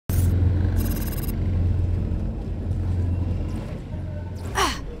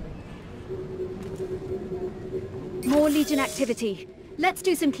Legion activity. Let's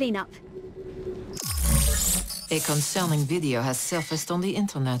do some cleanup. A concerning video has surfaced on the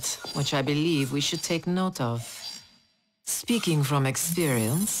internet, which I believe we should take note of. Speaking from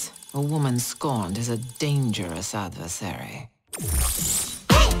experience, a woman scorned is a dangerous adversary.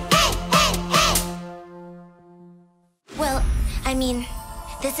 Well, I mean,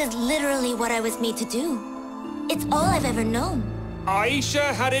 this is literally what I was made to do. It's all I've ever known.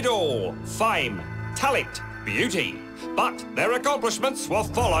 Aisha had it all. Fame, talent, beauty. But their accomplishments were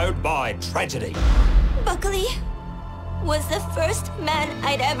followed by tragedy. Buckley was the first man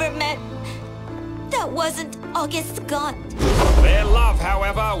I'd ever met that wasn't August Scott. Their love,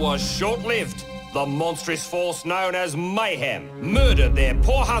 however, was short-lived. The monstrous force known as Mayhem murdered their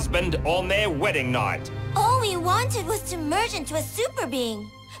poor husband on their wedding night. All we wanted was to merge into a super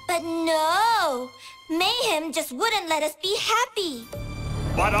being. But no! Mayhem just wouldn't let us be happy.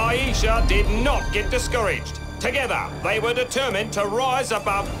 But Aisha did not get discouraged. Together, they were determined to rise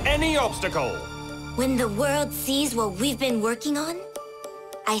above any obstacle. When the world sees what we've been working on,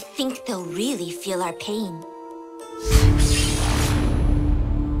 I think they'll really feel our pain.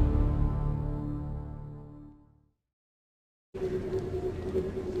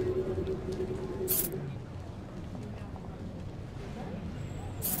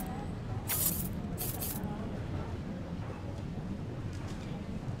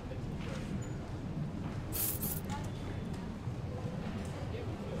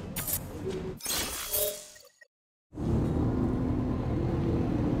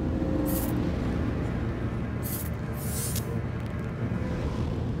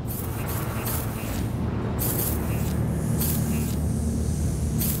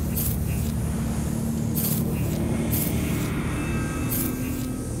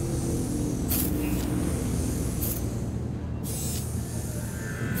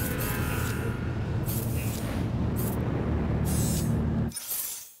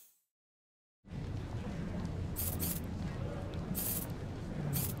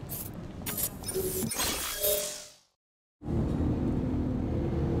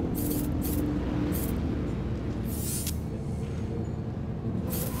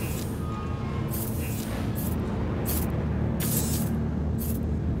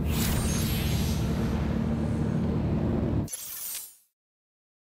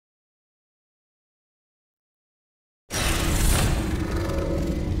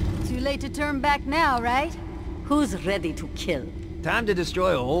 Late to turn back now, right? Who's ready to kill? Time to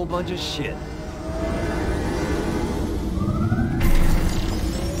destroy a whole bunch of shit.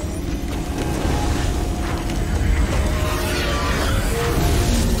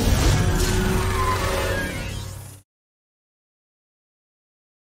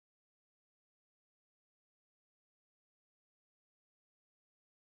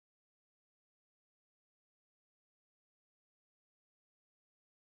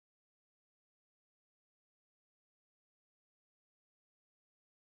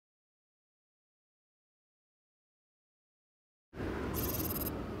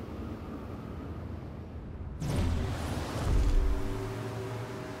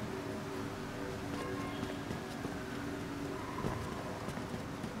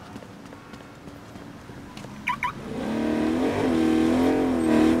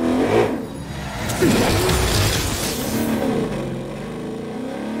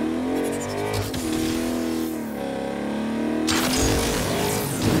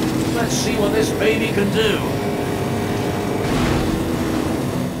 Let's see what this baby can do.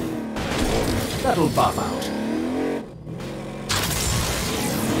 That'll buff out.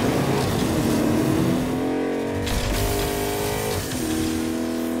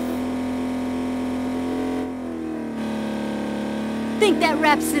 Think that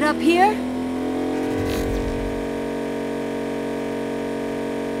wraps it up here?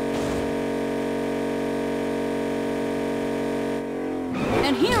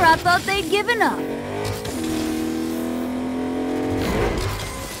 And here I thought they'd given up.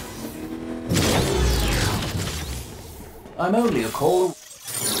 I'm only a call.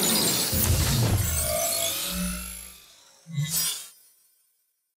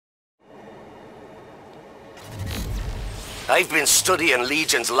 I've been studying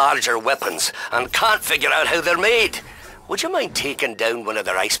Legion's larger weapons and can't figure out how they're made. Would you mind taking down one of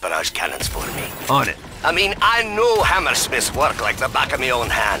their ice barrage cannons for me? On it. I mean, I know hammersmiths work like the back of my own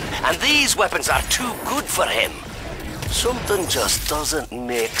hand, and these weapons are too good for him. Something just doesn't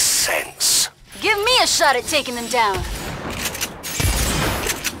make sense. Give me a shot at taking them down.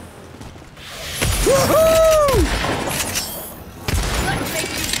 Woohoo! Let's make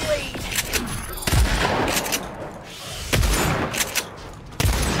you bleed.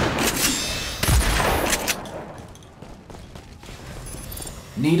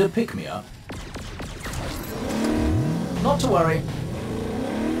 Need a pick-me-up? Not to worry.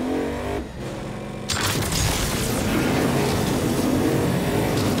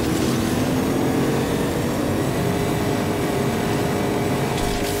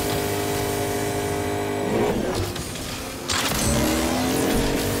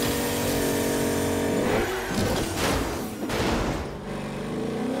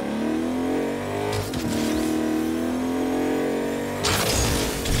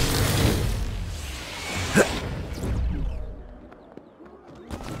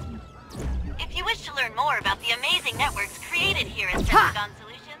 More about the amazing networks created here at Snapdragon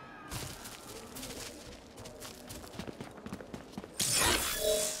Solutions.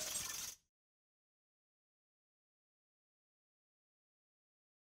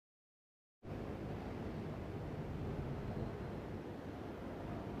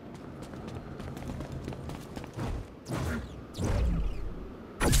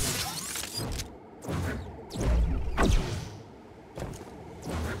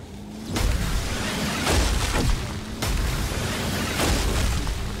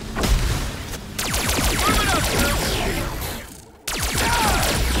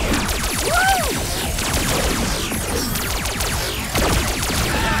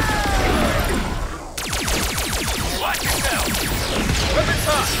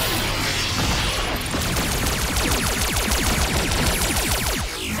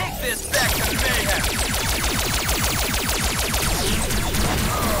 Take this back to Mayhem!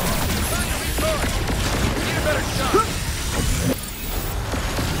 Need a better shot!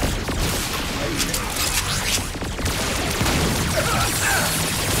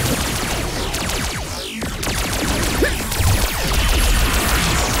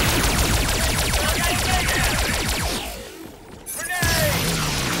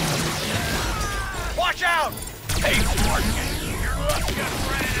 Watch out! Hey, Mark! Your luck just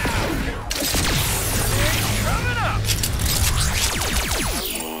ran out! Coming up!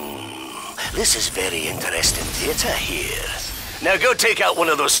 This is very interesting data here. Now go take out one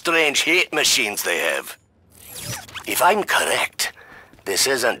of those strange hate machines they have. If I'm correct, this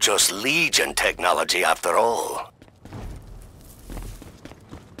isn't just Legion technology after all.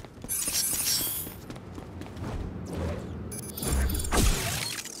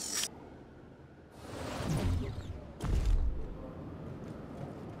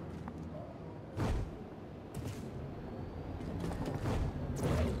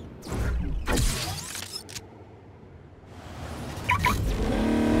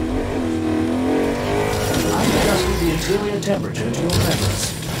 Interior temperature to your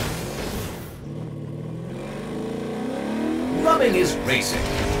preference. Rubbing is racing.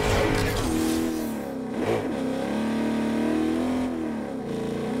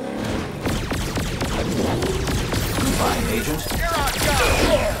 Goodbye, Agent. Here I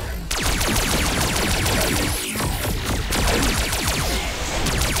go!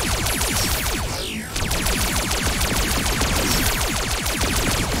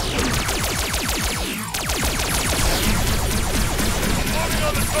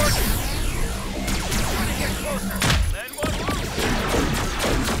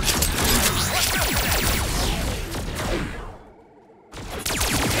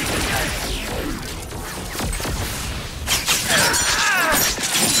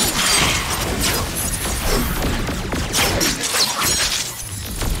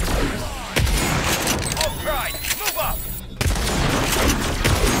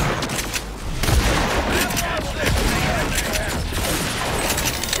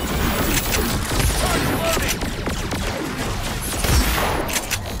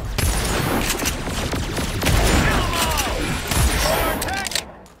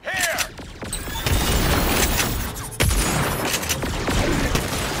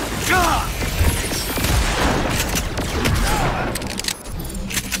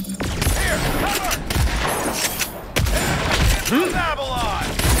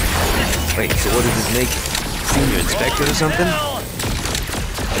 Wait, so what does this make you? Senior inspector or something?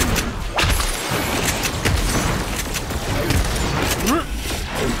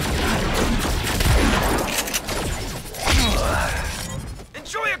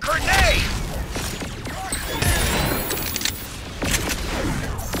 Enjoy a grenade!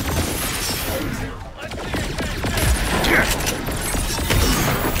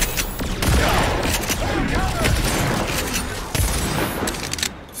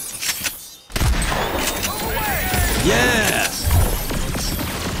 Yeah!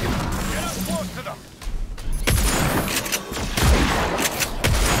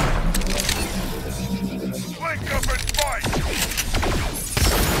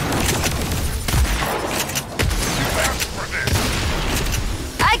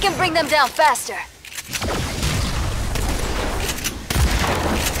 bring them down faster.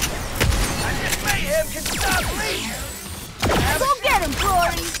 And this mayhem can stop Legion! Go get him,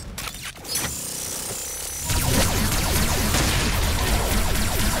 Glory!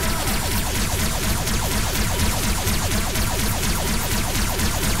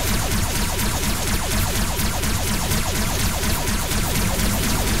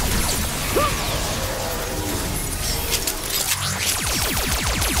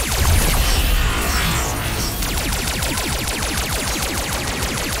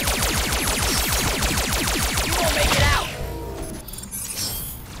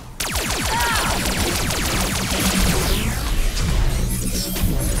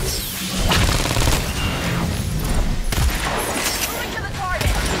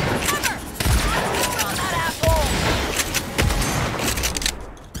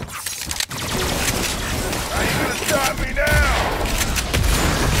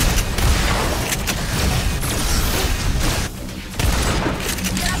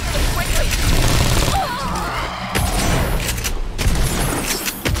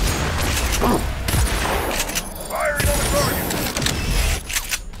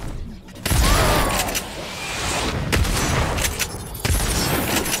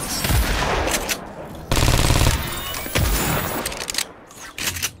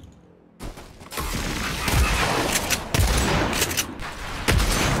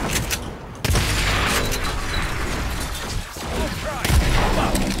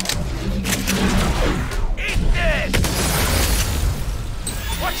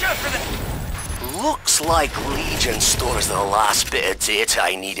 Looks like Legion stores the last bit of data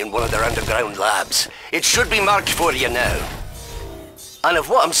I need in one of their underground labs. It should be marked for you now. And if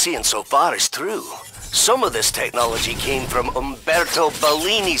what I'm seeing so far is true, some of this technology came from Umberto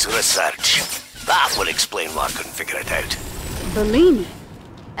Bellini's research. That would explain why I couldn't figure it out. Bellini?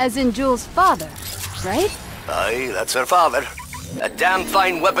 As in Joule's father, right? Aye, that's her father. A damn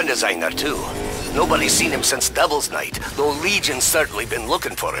fine weapon designer, too. Nobody's seen him since Devil's Night, though Legion's certainly been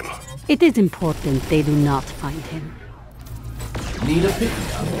looking for him. It is important they do not find him. Need a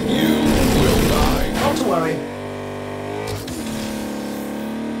pick-me-up? You will die. Not to worry.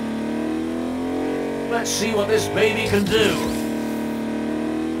 Let's see what this baby can do.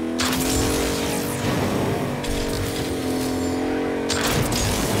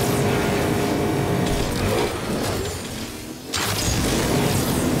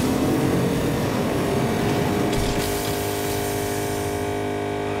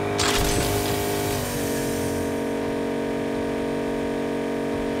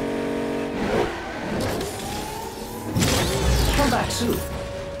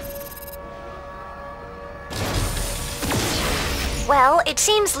 Well, it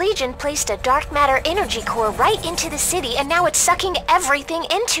seems Legion placed a dark matter energy core right into the city, and now it's sucking everything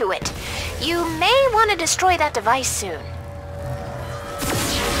into it. You may want to destroy that device soon.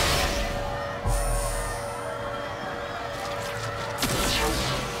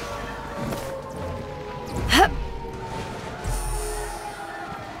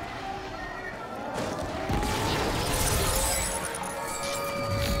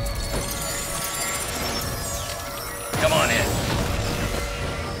 Come on in.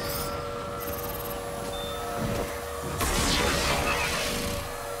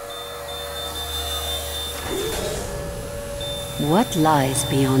 What lies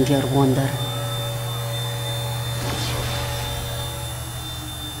beyond your wonder?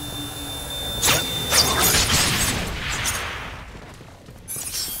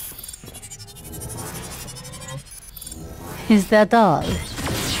 Is that all?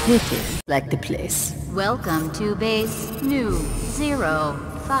 It is like the place. Welcome to base New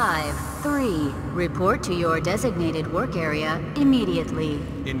 053. Report to your designated work area immediately.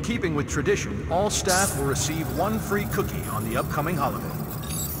 In keeping with tradition, all staff will receive one free cookie on the upcoming holiday.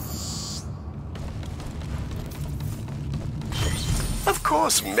 Of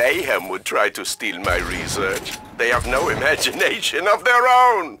course Mayhem would try to steal my research. They have no imagination of their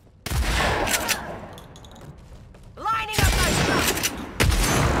own! Lining up my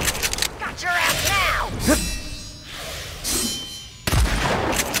stuff! Got your ass now!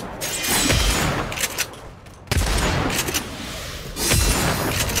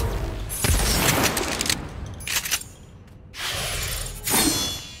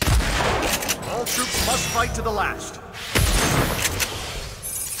 All troops must fight to the last.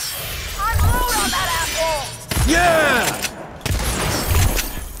 Unload on that asshole! Yeah!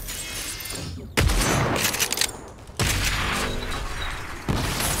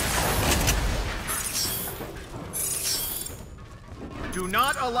 Do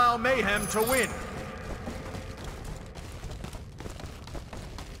not allow Mayhem to win.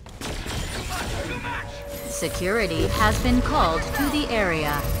 Security has been called to the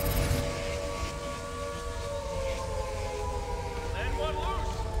area.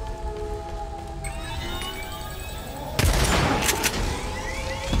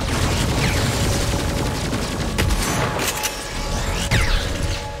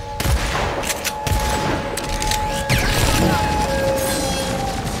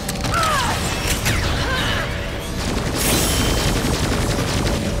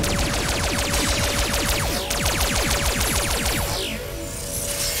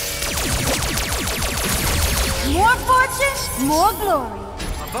 More fortune, more glory.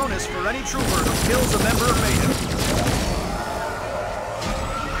 A bonus for any trooper who kills a member of Mayhem.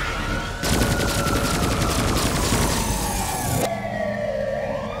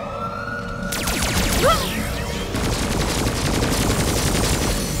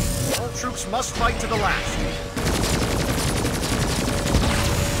 All troops must fight to the last.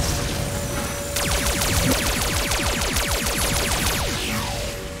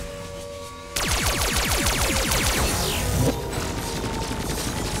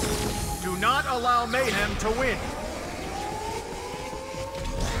 Do not allow Mayhem to win.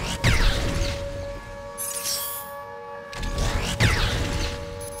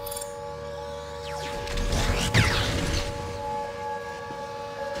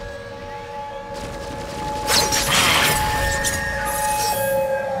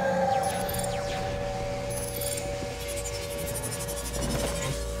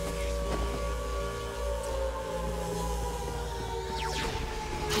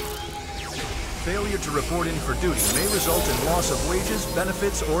 Failure to report in for duty may result in loss of wages,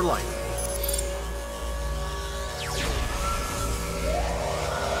 benefits, or life.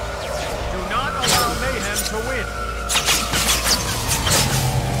 Do not allow Mayhem to win.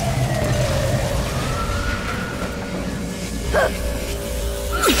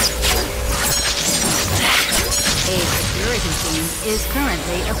 A security team is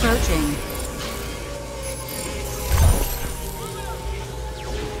currently approaching.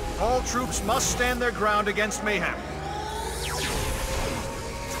 All troops must stand their ground against Mayhem.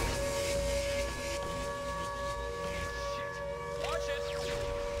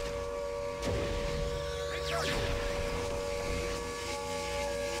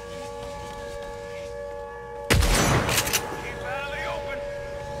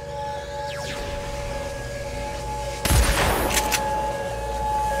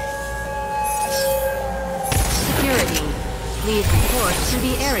 Security, please report to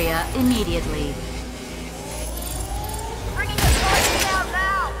the area immediately. Bringing the forces out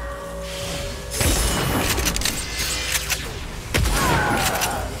now!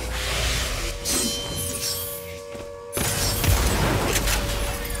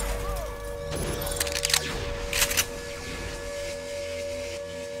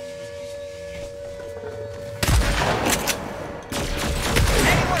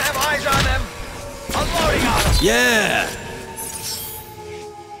 Anyone have eyes on them? Unloading on them! Yeah!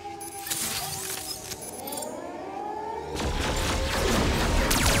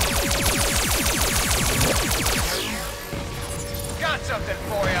 Got something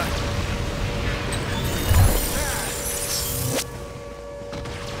for you.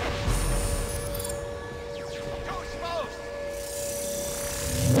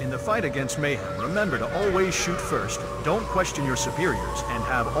 In the fight against Mayhem, remember to always shoot first. Don't question your superiors, and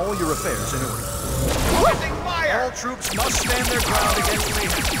have all your affairs in order. Using fire! All troops must stand their ground against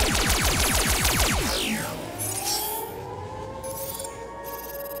Mayhem.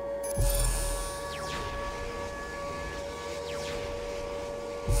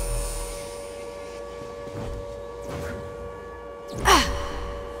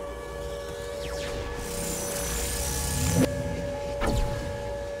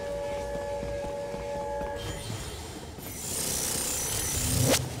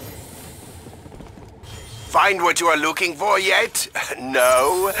 Find what you are looking for yet?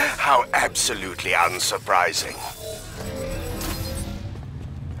 No? How absolutely unsurprising.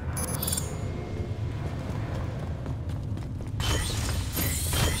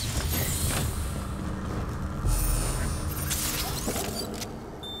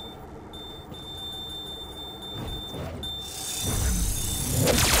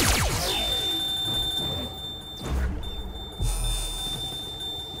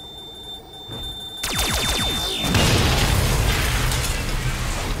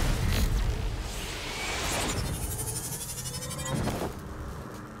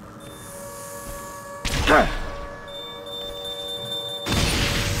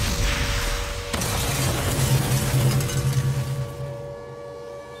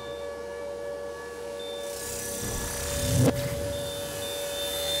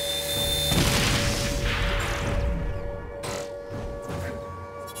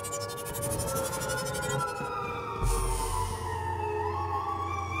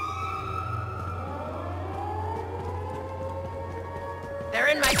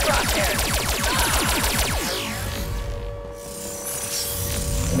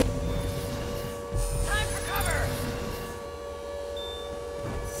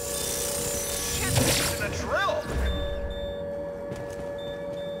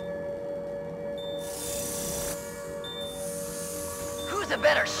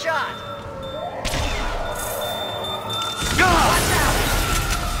 Another shot!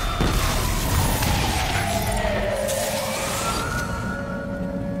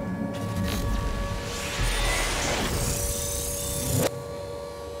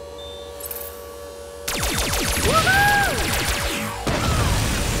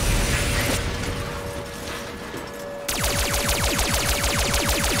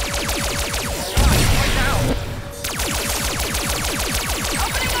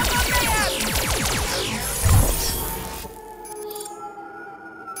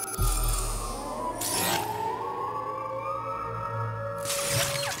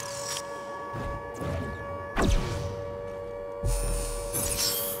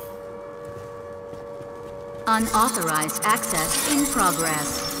 Unauthorized access in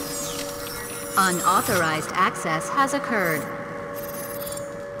progress. Unauthorized access has occurred.